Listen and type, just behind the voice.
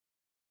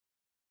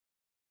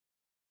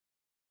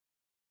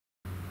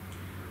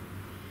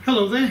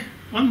Hello there,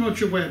 I'm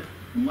Roger Webb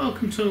and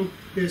welcome to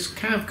this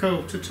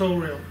Carveco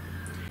tutorial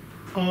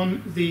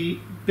on the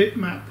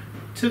bitmap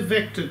to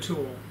vector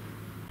tool.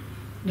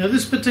 Now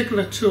this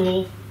particular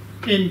tool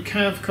in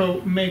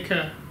Carveco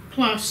Maker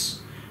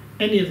Plus,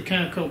 any of the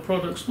Carveco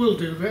products will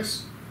do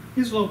this,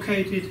 is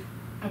located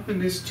up in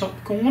this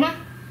top corner.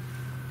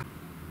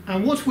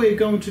 And what we're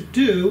going to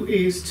do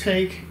is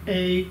take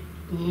a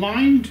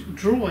lined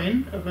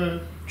drawing of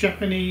a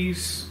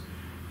Japanese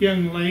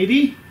young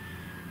lady,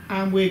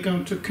 and we're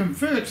going to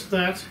convert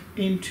that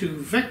into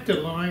vector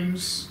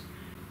lines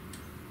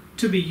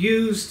to be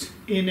used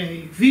in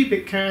a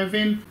Vbit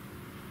carving,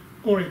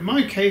 or in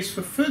my case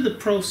for further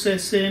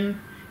processing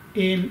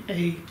in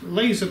a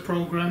laser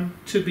program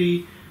to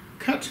be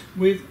cut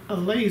with a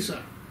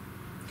laser.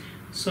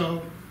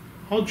 So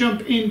I'll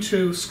jump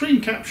into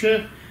screen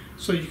capture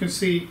so you can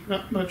see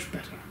that much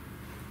better.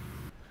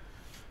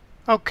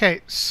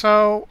 Okay,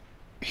 so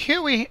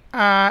here we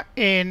are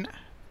in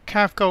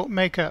Carveco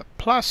Maker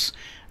Plus,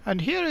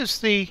 and here is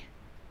the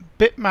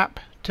bitmap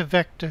to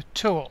vector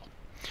tool.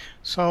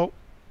 So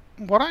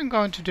what I'm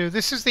going to do,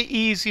 this is the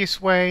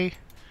easiest way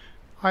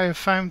I have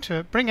found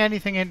to bring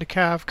anything into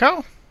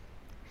Carveco,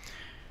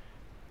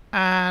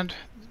 and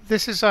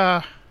this is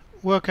our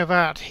work of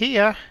art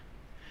here.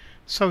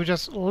 So we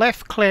just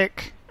left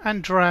click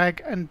and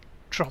drag and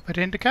drop it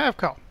into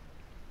Carveco.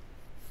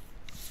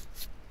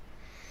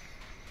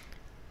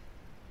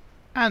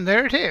 And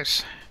there it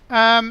is.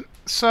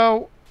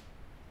 So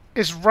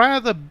it's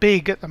rather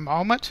big at the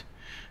moment,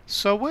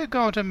 so we're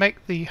going to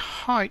make the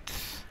height,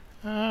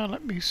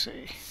 let me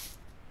see,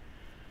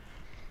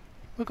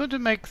 we're going to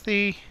make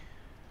the,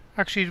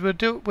 actually we'll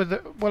do it with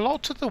we'll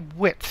alter the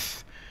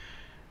width.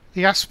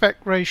 The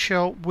aspect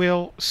ratio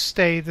will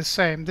stay the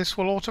same. This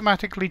will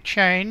automatically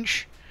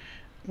change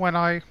when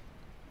I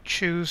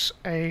choose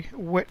a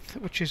width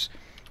which is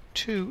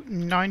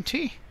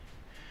 290.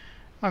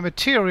 My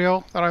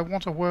material that I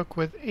want to work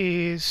with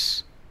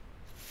is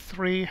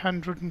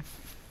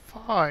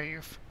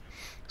 305.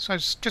 So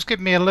it's just give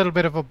me a little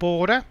bit of a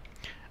border.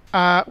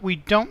 We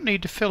don't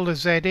need to fill the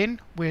Z in.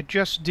 We're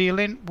just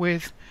dealing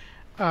with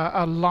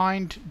a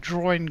lined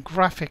drawing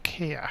graphic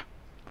here.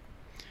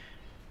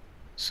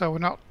 So we're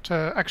not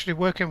actually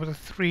working with a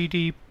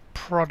 3D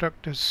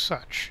product as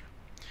such.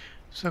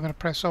 So I'm going to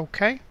press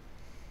OK.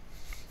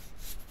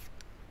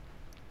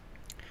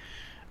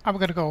 I'm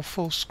going to go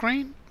full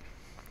screen.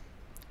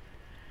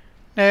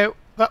 Now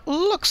that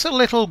looks a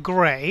little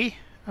grey,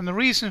 and the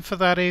reason for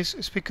that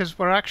is because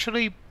we're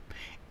actually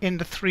in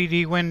the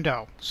 3D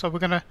window. So we're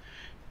going to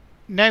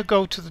now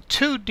go to the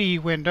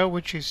 2D window,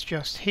 which is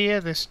just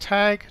here, this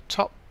tag,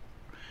 top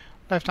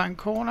left hand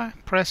corner,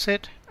 press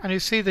it, and you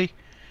see the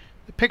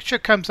picture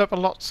comes up a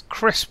lot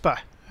crisper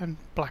and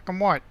black and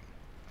white.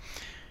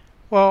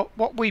 Well,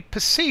 what we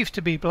perceive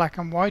to be black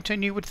and white,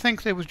 and you would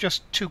think there was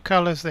just two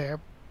colours there,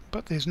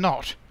 but there's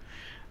not.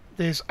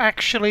 There's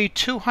actually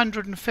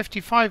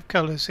 255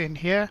 colours in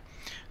here,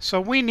 so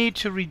we need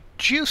to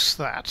reduce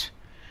that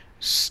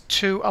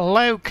to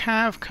allow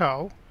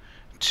Carveco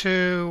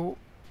to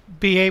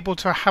be able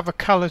to have a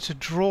colour to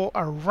draw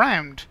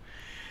around.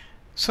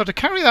 So to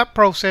carry that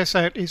process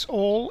out is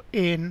all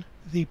in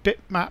the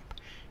bitmap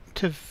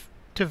to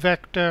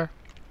vector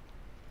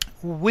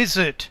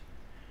wizard.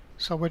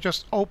 So we'll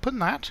just open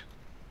that,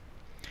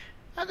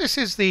 and this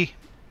is the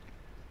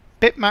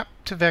bitmap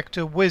to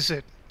vector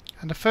wizard.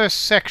 And the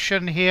first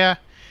section here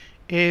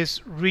is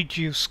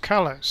reduce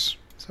colors.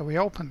 So we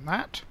open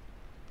that,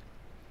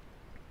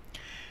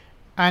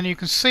 and you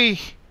can see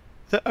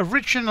that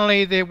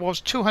originally there was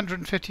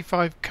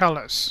 255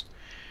 colors,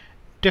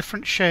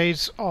 different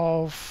shades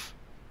of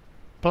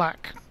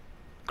black,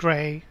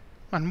 grey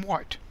and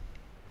white,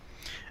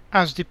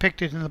 as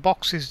depicted in the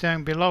boxes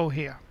down below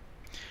here.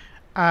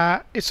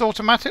 It's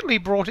automatically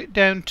brought it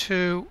down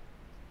to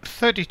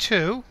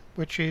 32,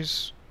 which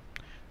is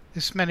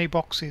this many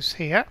boxes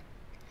here.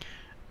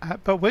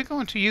 But we're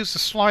going to use the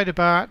slider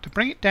bar to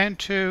bring it down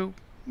to,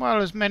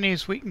 well, as many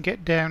as we can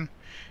get down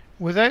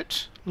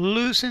without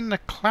losing the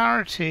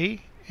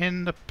clarity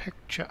in the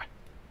picture.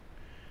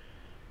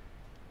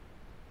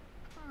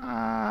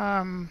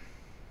 I'm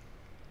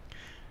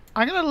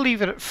going to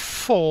leave it at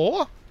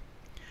 4,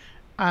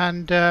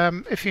 and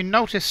if you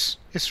notice,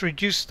 it's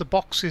reduced the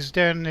boxes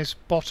down this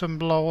bottom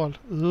lower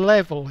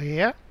level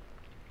here.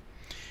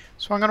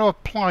 So I'm going to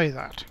apply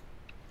that.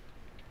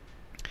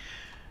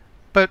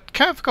 But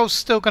Carveco's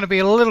still going to be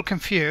a little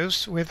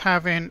confused with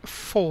having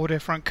 4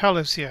 different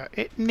colors here.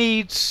 It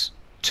needs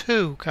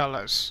 2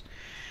 colors.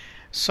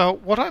 So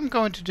what I'm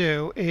going to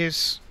do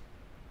is,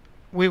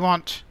 we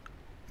want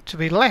to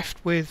be left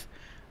with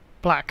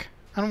black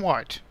and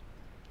white.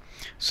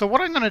 So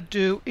what I'm going to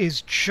do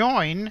is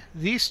join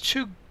these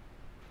 2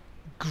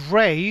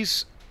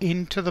 grays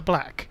into the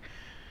black.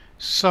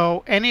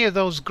 So any of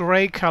those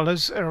gray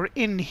colors that are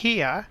in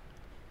here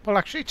will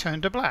actually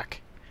turn to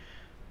black.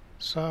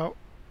 So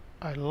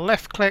I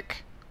left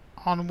click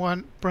on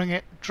one, bring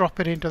it, drop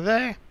it into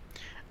there,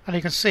 and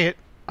you can see it,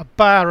 a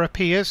bar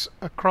appears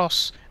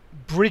across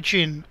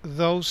bridging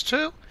those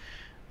two.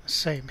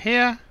 Same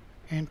here,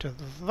 into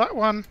that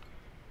one.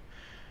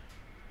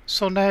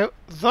 So now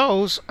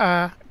those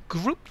are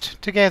grouped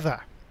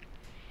together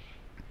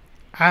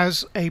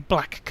as a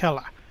black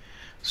color.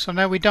 So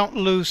now we don't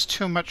lose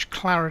too much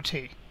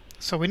clarity.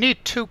 So we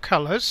need two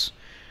colors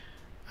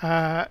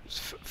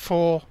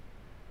for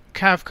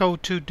Carveco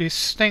to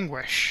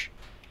distinguish.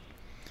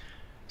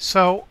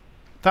 So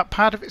that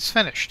part of it's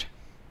finished.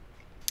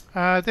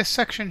 This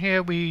section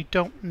here we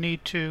don't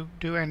need to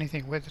do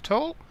anything with at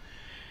all.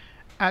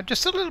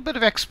 Just a little bit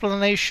of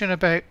explanation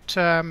about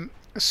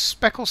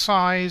speckle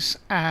size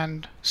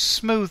and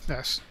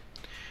smoothness.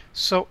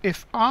 So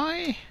if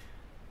I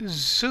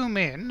zoom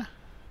in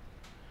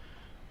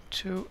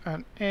to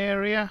an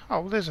area,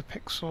 oh, there's a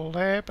pixel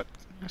there, but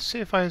let's see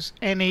if there's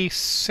any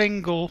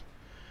single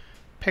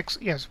pixel.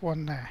 Yes,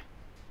 one there.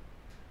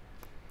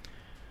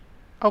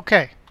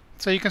 Okay,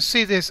 so you can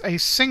see there's a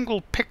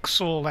single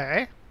pixel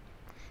there.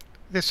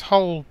 This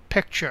whole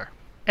picture,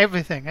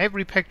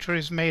 every picture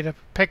is made of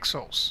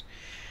pixels.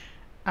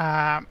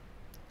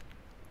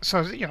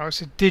 So you know,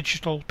 it's a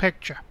digital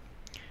picture.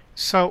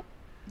 So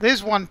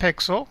there's one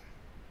pixel,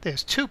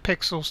 there's two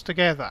pixels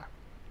together.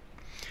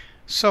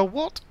 So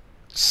what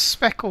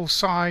speckle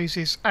size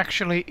is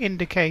actually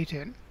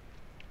indicating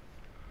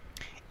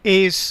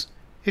is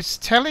it's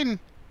telling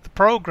the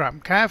program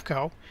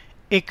Carveco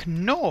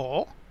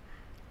ignore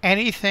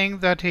anything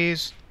that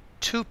is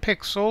 2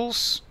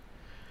 pixels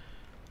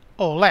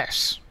or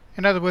less.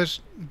 In other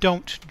words,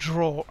 don't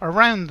draw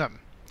around them.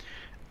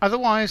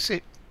 Otherwise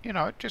it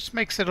just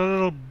makes it a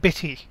little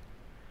bitty.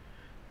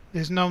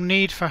 There's no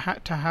need for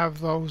to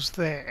have those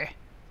there.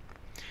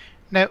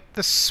 Now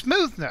the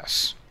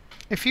smoothness,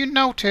 if you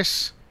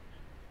notice,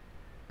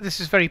 this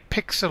is very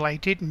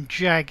pixelated and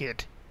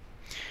jagged.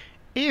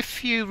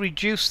 If you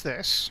reduce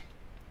this,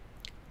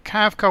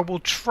 Carveco will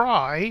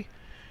try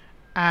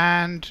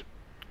and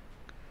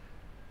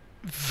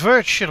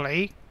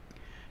virtually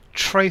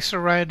trace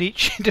around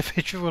each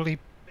individual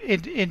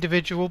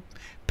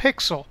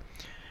pixel.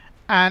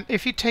 And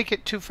if you take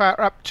it too far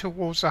up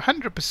towards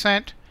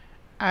 100%,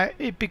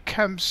 it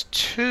becomes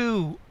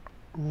too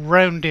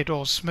rounded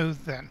or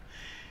smooth then.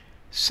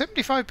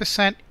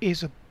 75%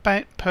 is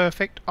about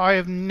perfect. I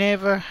have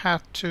never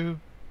had to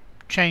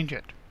change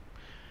it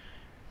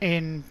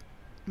in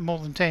more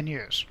than 10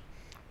 years.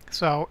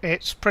 So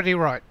it's pretty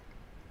right.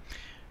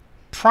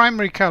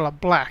 Primary color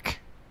black,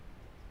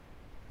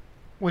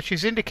 which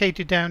is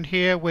indicated down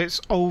here where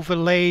it's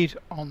overlaid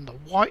on the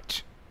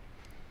white.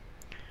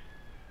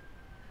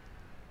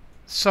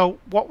 So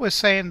what we're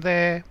saying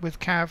there with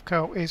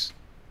Carveco is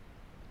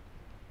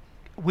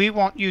we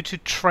want you to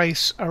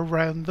trace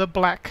around the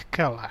black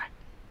color.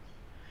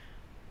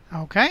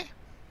 Okay,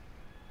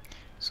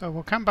 so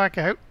we'll come back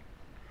out.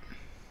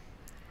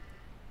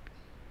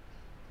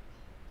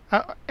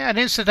 And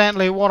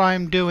incidentally, what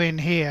I'm doing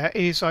here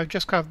is I've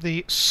just got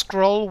the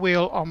scroll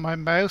wheel on my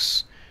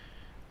mouse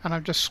and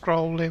I'm just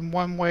scrolling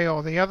one way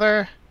or the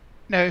other.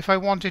 Now if I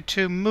wanted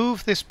to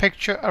move this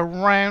picture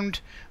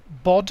around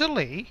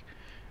bodily,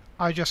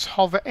 I just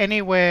hover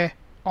anywhere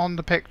on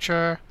the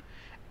picture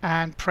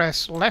and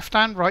press left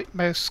and right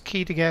mouse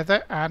key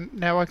together, and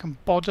now I can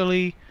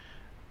bodily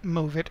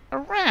move it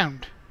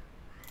around.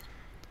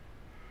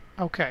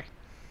 Okay,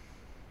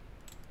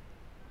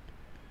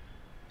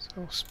 so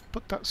let's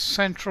put that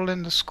central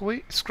in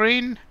the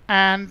screen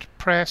and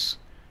press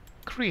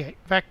create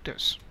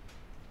vectors,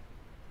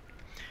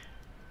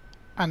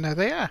 and there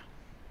they are.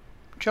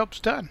 Job's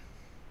done.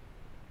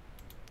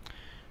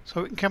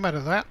 So we can come out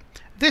of that.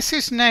 This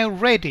is now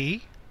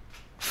ready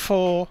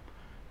to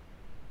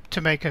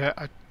make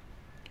a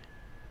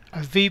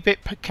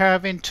Vbit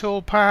carving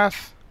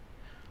toolpath,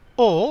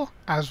 or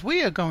as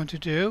we are going to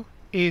do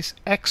is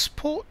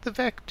export the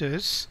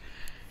vectors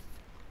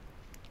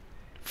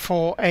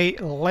for a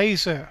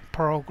laser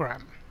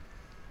program.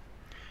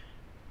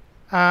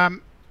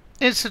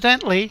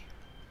 Incidentally,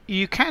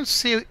 you can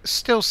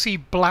still see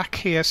black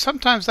here.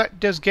 Sometimes that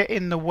does get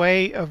in the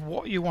way of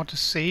what you want to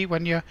see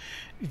when you're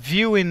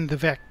viewing the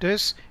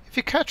vectors. If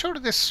you catch hold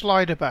of this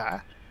slider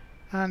bar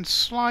and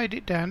slide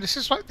it down, this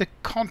is like the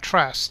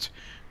contrast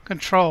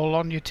control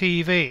on your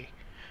TV.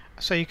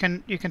 So you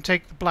can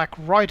take the black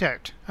right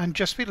out and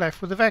just be left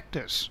with the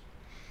vectors,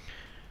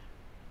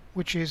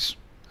 which is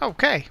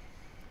okay.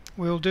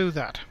 We'll do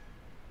that,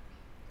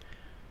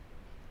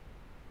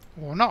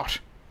 or not,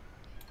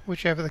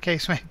 whichever the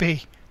case may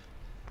be.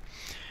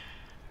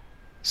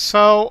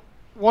 So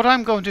what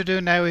I'm going to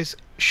do now is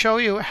show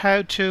you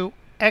how to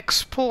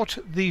export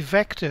the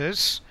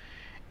vectors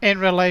in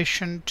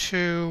relation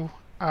to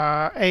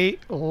a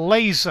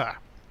laser.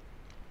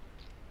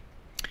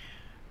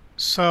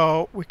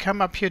 So we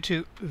come up here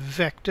to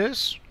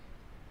vectors,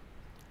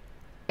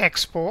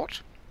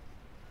 export,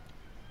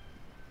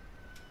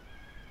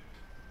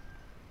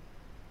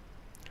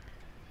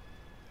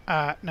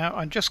 now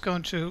I'm just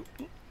going to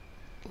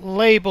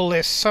label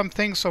this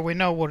something so we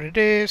know what it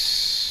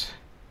is.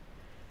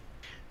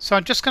 So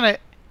I'm just going to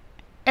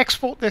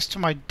export this to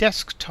my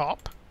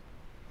desktop.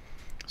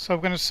 So I'm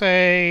going to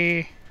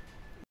say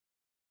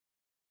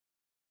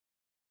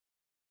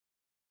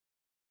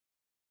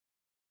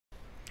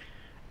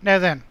Now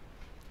then,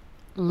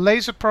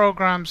 laser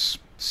programs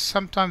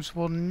sometimes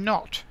will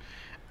not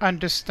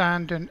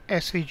understand an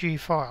SVG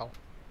file.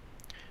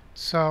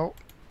 So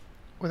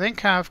within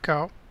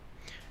Carveco,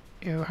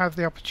 you have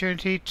the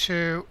opportunity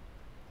to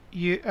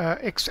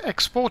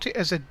export it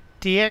as a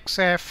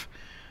DXF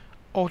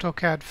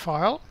AutoCAD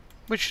file,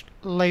 which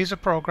laser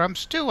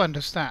programs do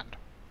understand.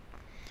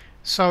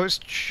 So it's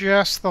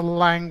just the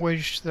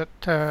language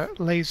that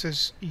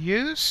lasers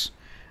use,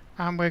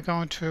 and we're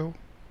going to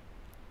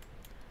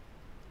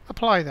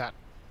apply that.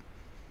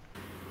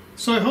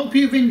 So I hope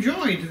you've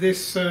enjoyed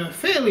this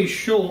fairly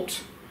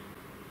short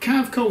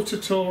Carveco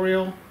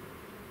tutorial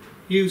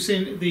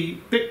using the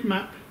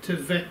bitmap to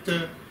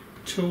vector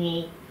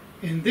tool,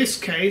 in this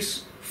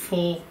case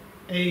for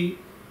a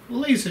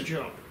laser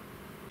job.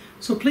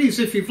 So please,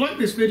 if you've liked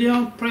this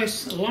video,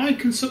 press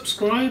like and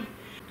subscribe.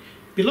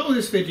 Below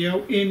this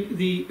video, in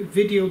the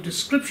video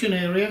description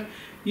area,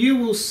 you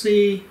will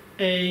see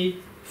a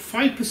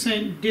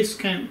 5%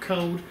 discount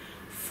code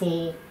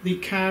for the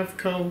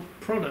Carveco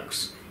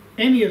products,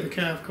 any of the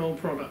Carveco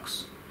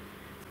products.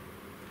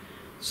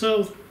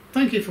 So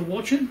thank you for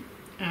watching,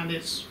 and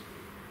it's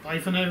bye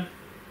for now.